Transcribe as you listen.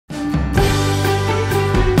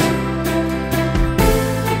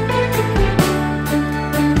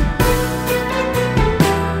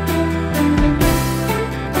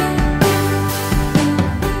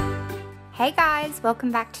welcome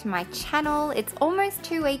back to my channel. It's almost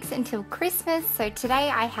 2 weeks until Christmas, so today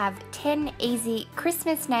I have 10 easy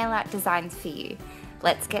Christmas nail art designs for you.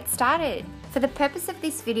 Let's get started. For the purpose of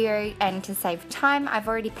this video and to save time, I've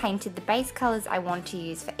already painted the base colours I want to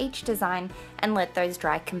use for each design and let those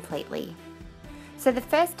dry completely. So the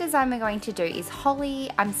first design we're going to do is holly.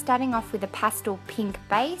 I'm starting off with a pastel pink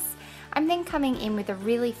base. I'm then coming in with a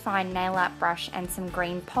really fine nail art brush and some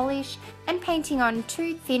green polish and painting on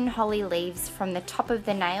 2 thin holly leaves from the top of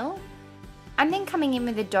the nail. I'm then coming in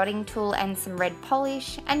with a dotting tool and some red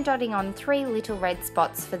polish and dotting on 3 little red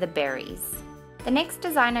spots for the berries. The next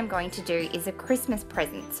design I'm going to do is a Christmas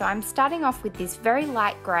present, so I'm starting off with this very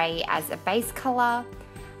light grey as a base colour.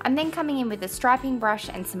 I'm then coming in with a striping brush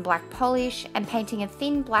and some black polish and painting a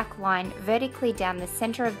thin black line vertically down the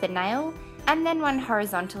centre of the nail and then one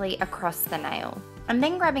horizontally across the nail. I'm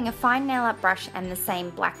then grabbing a fine nail art brush and the same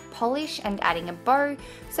black polish and adding a bow,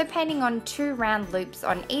 so painting on 2 round loops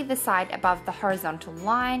on either side above the horizontal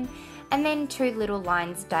line and then 2 little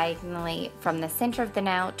lines diagonally from the centre of the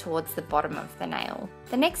nail towards the bottom of the nail.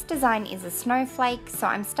 The next design is a snowflake, so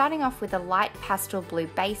I'm starting off with a light pastel blue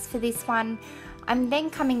base for this one. I'm then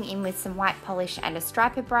coming in with some white polish and a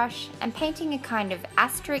striper brush and painting a kind of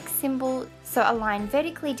asterisk symbol, so a line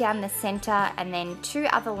vertically down the centre and then 2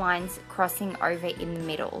 other lines crossing over in the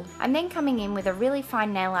middle. I'm then coming in with a really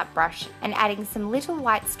fine nail art brush and adding some little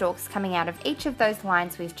white stalks coming out of each of those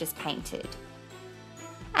lines we've just painted.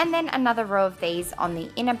 And then another row of these on the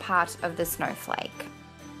inner part of the snowflake.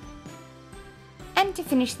 And to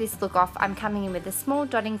finish this look off, I'm coming in with a small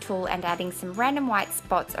dotting tool and adding some random white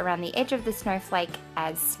spots around the edge of the snowflake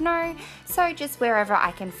as snow, so just wherever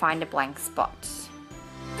I can find a blank spot.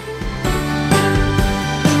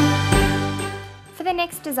 For the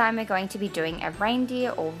next design we're going to be doing a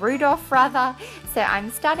reindeer, or Rudolph rather, so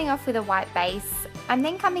I'm starting off with a white base. I'm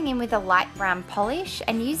then coming in with a light brown polish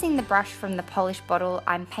and using the brush from the polish bottle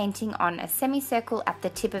I'm painting on a semicircle at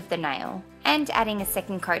the tip of the nail and adding a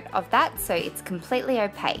second coat of that so it's completely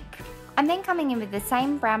opaque. I'm then coming in with the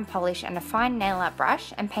same brown polish and a fine nail art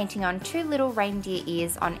brush and painting on 2 little reindeer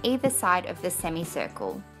ears on either side of the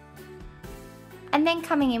semicircle. And then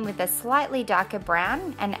coming in with a slightly darker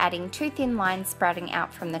brown and adding 2 thin lines sprouting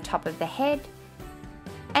out from the top of the head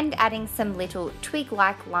and adding some little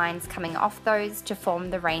twig-like lines coming off those to form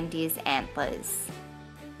the reindeer's antlers.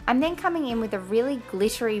 I'm then coming in with a really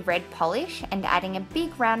glittery red polish and adding a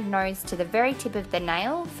big round nose to the very tip of the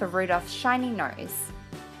nail for Rudolph's shiny nose.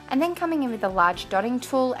 And then coming in with a large dotting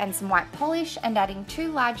tool and some white polish and adding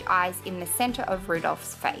 2 large eyes in the centre of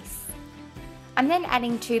Rudolph's face. I'm then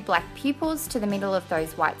adding 2 black pupils to the middle of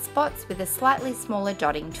those white spots with a slightly smaller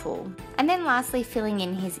dotting tool. And then lastly filling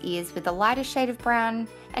in his ears with a lighter shade of brown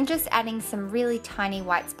and just adding some really tiny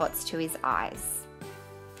white spots to his eyes.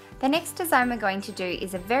 The next design we're going to do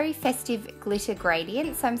is a very festive glitter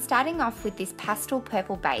gradient, so I'm starting off with this pastel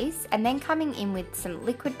purple base and then coming in with some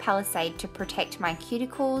liquid palisade to protect my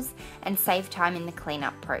cuticles and save time in the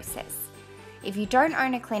cleanup process. If you don't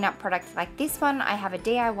own a cleanup product like this one, I have a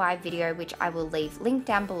DIY video which I will leave linked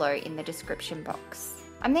down below in the description box.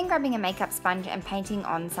 I'm then grabbing a makeup sponge and painting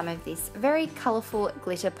on some of this very colourful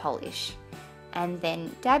glitter polish. And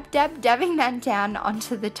then dabbing that down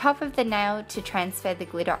onto the top of the nail to transfer the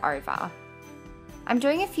glitter over. I'm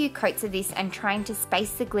doing a few coats of this and trying to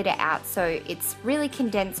space the glitter out so it's really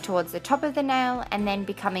condensed towards the top of the nail and then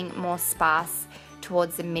becoming more sparse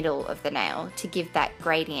towards the middle of the nail to give that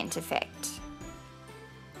gradient effect.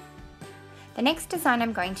 The next design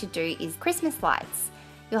I'm going to do is Christmas lights.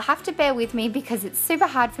 You'll have to bear with me because it's super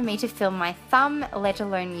hard for me to film my thumb, let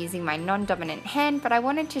alone using my non-dominant hand, but I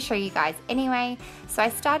wanted to show you guys anyway. So I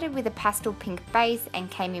started with a pastel pink base and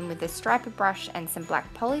came in with a striper brush and some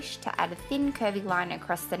black polish to add a thin curvy line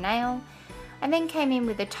across the nail. I then came in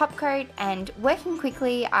with a top coat and working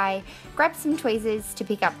quickly I grabbed some tweezers to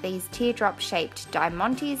pick up these teardrop shaped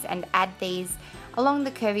diamantes and add these along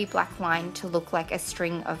the curvy black line to look like a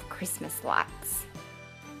string of Christmas lights.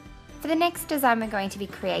 For the next design we're going to be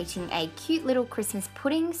creating a cute little Christmas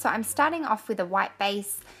pudding, so I'm starting off with a white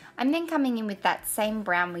base. I'm then coming in with that same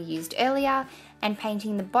brown we used earlier and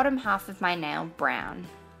painting the bottom half of my nail brown.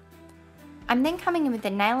 I'm then coming in with a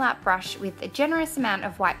nail art brush with a generous amount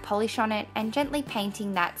of white polish on it and gently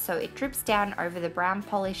painting that so it drips down over the brown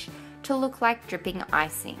polish to look like dripping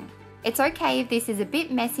icing. It's okay if this is a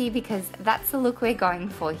bit messy because that's the look we're going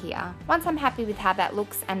for here. Once I'm happy with how that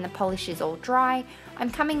looks and the polish is all dry, I'm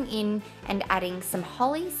coming in and adding some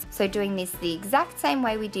hollies, so doing this the exact same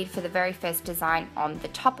way we did for the very first design on the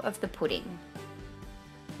top of the pudding.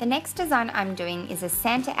 The next design I'm doing is a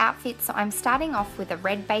Santa outfit, so I'm starting off with a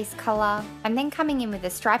red base colour. I'm then coming in with a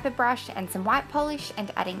striper brush and some white polish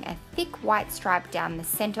and adding a thick white stripe down the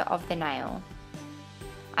centre of the nail.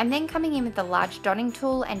 I'm then coming in with the large dotting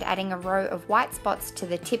tool and adding a row of white spots to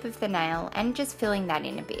the tip of the nail and just filling that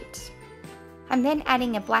in a bit. I'm then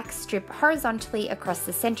adding a black strip horizontally across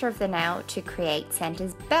the centre of the nail to create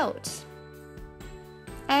Santa's belt.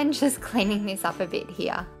 And just cleaning this up a bit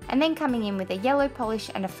here. And then coming in with a yellow polish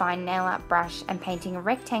and a fine nail art brush and painting a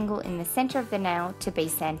rectangle in the centre of the nail to be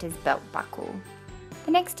Santa's belt buckle.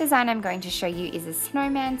 The next design I'm going to show you is a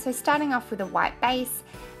snowman, so starting off with a white base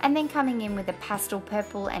and then coming in with a pastel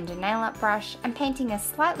purple and a nail art brush and painting a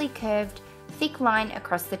slightly curved, thick line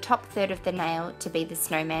across the top third of the nail to be the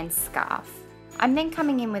snowman's scarf. I'm then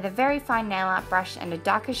coming in with a very fine nail art brush and a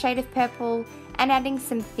darker shade of purple and adding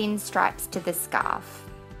some thin stripes to the scarf.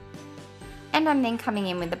 And I'm then coming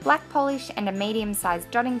in with a black polish and a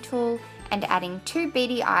medium-sized dotting tool and adding 2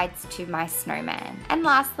 beady eyes to my snowman. And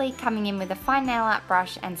lastly, coming in with a fine nail art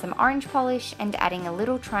brush and some orange polish and adding a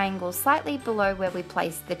little triangle slightly below where we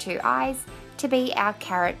placed the 2 eyes to be our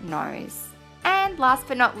carrot nose. And last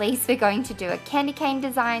but not least, we're going to do a candy cane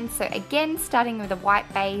design. So again, starting with a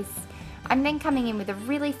white base, I'm then coming in with a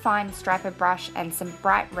really fine striper brush and some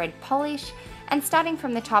bright red polish. And starting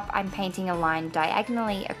from the top, I'm painting a line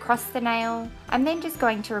diagonally across the nail. I'm then just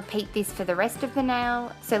going to repeat this for the rest of the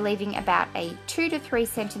nail, so leaving about a 2 to 3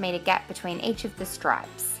 centimeter gap between each of the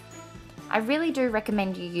stripes. I really do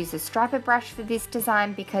recommend you use a striper brush for this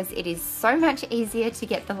design because it is so much easier to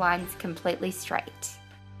get the lines completely straight.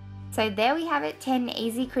 So there we have it, 10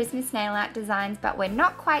 easy Christmas nail art designs, but we're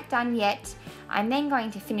not quite done yet. I'm then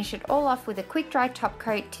going to finish it all off with a quick dry top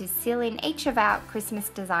coat to seal in each of our Christmas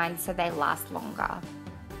designs so they last longer.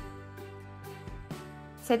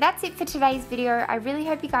 So that's it for today's video. I really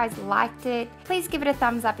hope you guys liked it. Please give it a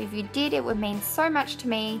thumbs up if you did, it would mean so much to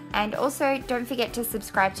me. And also don't forget to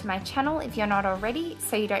subscribe to my channel if you're not already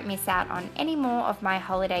so you don't miss out on any more of my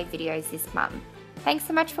holiday videos this month. Thanks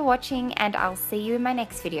so much for watching and I'll see you in my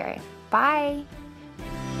next video. Bye!